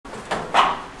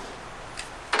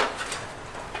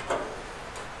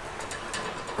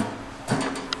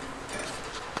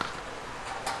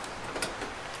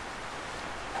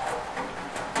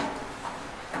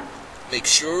make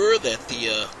sure that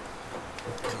the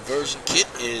conversion kit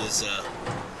is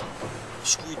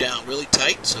screwed down really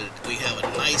tight so that we have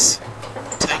a nice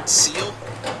tight seal.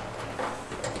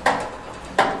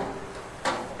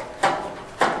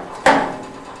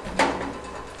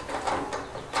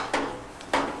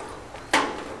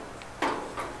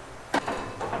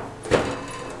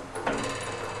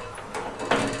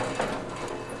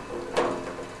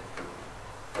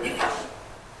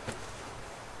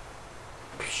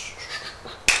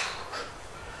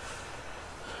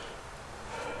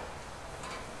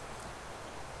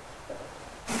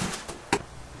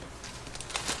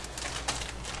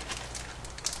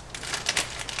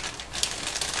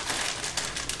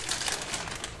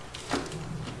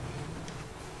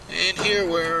 And here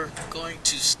we're going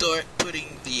to start putting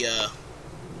the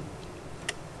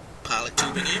pilot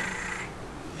tubing in.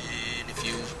 And if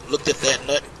you looked at that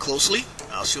nut closely,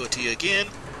 I'll show it to you again.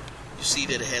 You see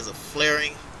that it has a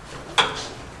flaring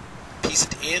piece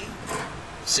at the end,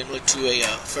 similar to a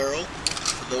ferrule,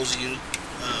 for those of you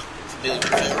familiar with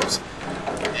ferrules.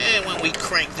 And when we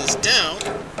crank this down,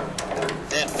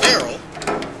 that ferrule,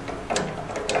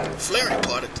 the flaring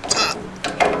part at the top,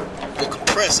 will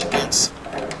compress against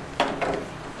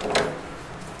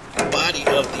body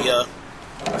of the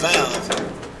valve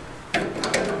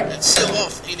and seal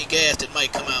off any gas that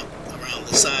might come out around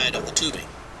the side of the tubing.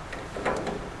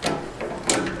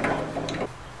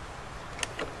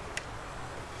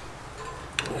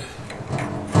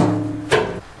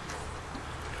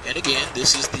 And again,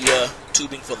 this is the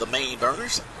tubing for the main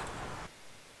burners.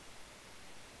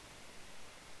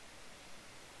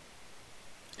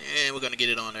 And we're going to get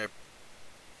it on there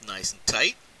nice and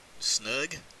tight,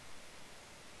 snug.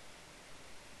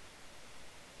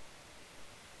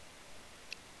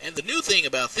 And the new thing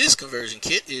about this conversion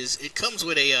kit is it comes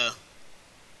with a,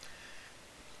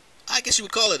 I guess you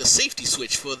would call it a safety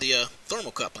switch for the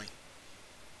thermocoupling.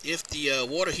 If the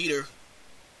water heater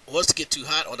was to get too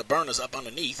hot or the burners up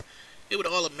underneath, it would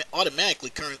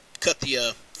automatically cut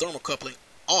the thermocoupling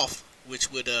off,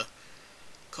 which would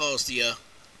cause the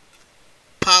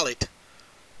pilot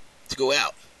to go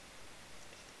out,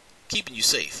 keeping you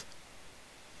safe.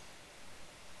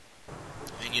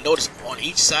 And you notice on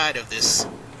each side of this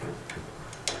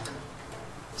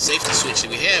safety switch that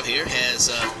we have here has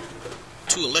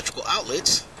 2 electrical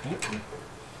outlets,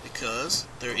 because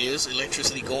there is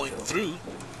electricity going through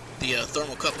the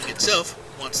thermocoupling itself.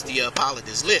 Once the pilot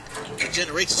is lit, it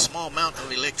generates a small amount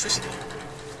of electricity,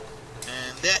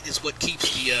 and that is what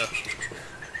keeps the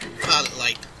pilot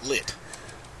light lit.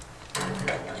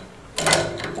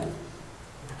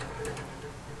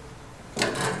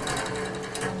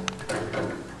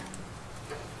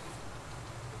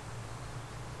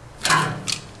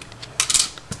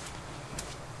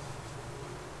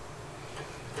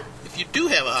 If you do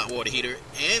have a hot water heater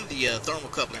and the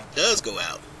thermocoupling does go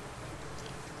out,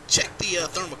 check the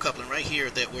thermocoupling right here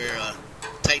that we're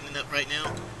tightening up right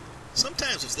now.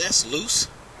 Sometimes if that's loose,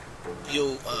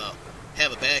 you'll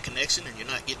have a bad connection and you're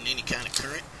not getting any kind of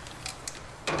current,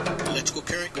 electrical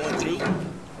current going through.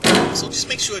 So just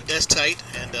make sure that's tight,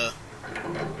 and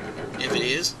if it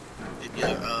is, your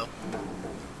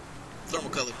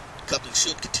thermocoupling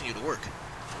should continue to work.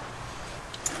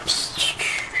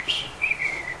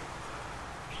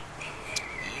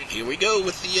 And here we go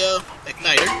with the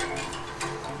igniter.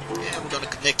 And we're going to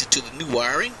connect it to the new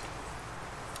wiring.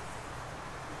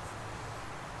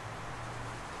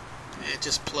 And it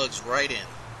just plugs right in.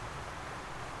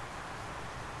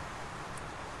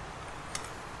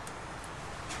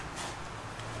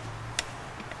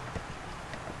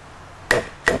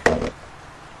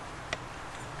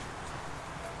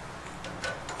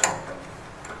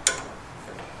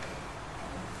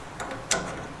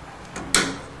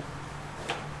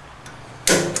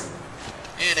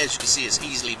 And as you can see, it's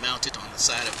easily mounted on the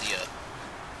side of the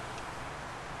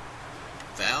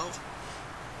valve.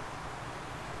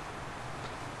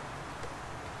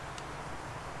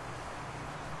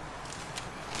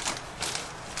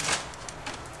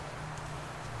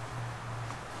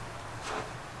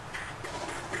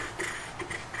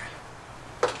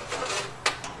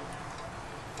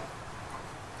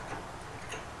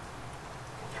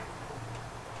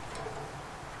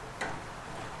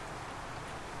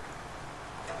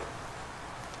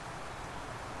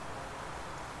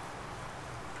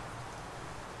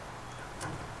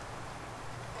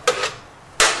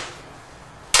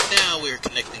 Now we're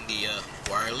connecting the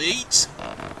wire leads.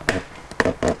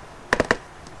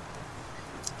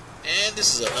 And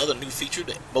this is another new feature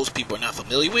that most people are not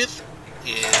familiar with,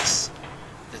 is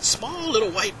that small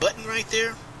little white button right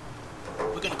there.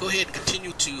 We're going to go ahead and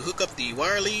continue to hook up the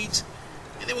wire leads,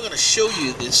 and then we're going to show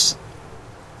you this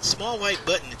small white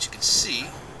button that you can see.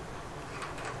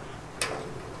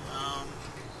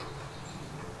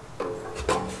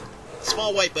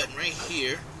 Small white button right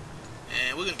here,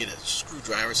 and we're going to get a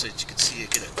screwdriver so that you can see it,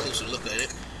 get a closer look at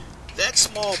it. That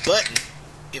small button,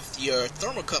 if your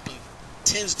thermocoupling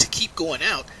tends to keep going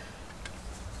out,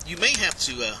 you may have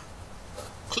to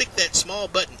click that small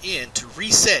button in to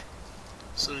reset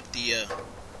so that the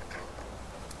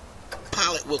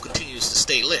pilot will continue to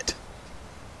stay lit.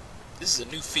 This is a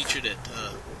new feature that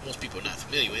most people are not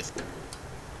familiar with.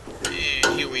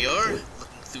 And here we are,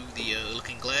 looking through the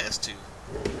looking glass to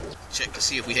check to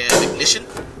see if we have ignition.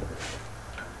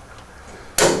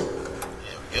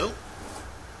 There we go.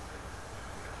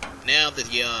 Now that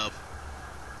the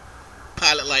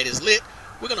pilot light is lit,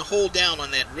 we're going to hold down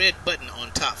on that red button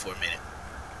on top for a minute.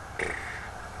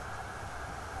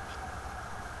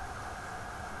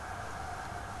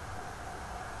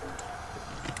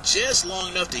 Just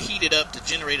long enough to heat it up to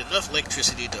generate enough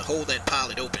electricity to hold that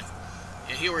pilot open.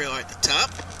 And here we are at the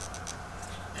top.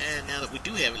 And now that we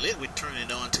do have it lit, we turn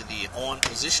it on to the on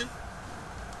position.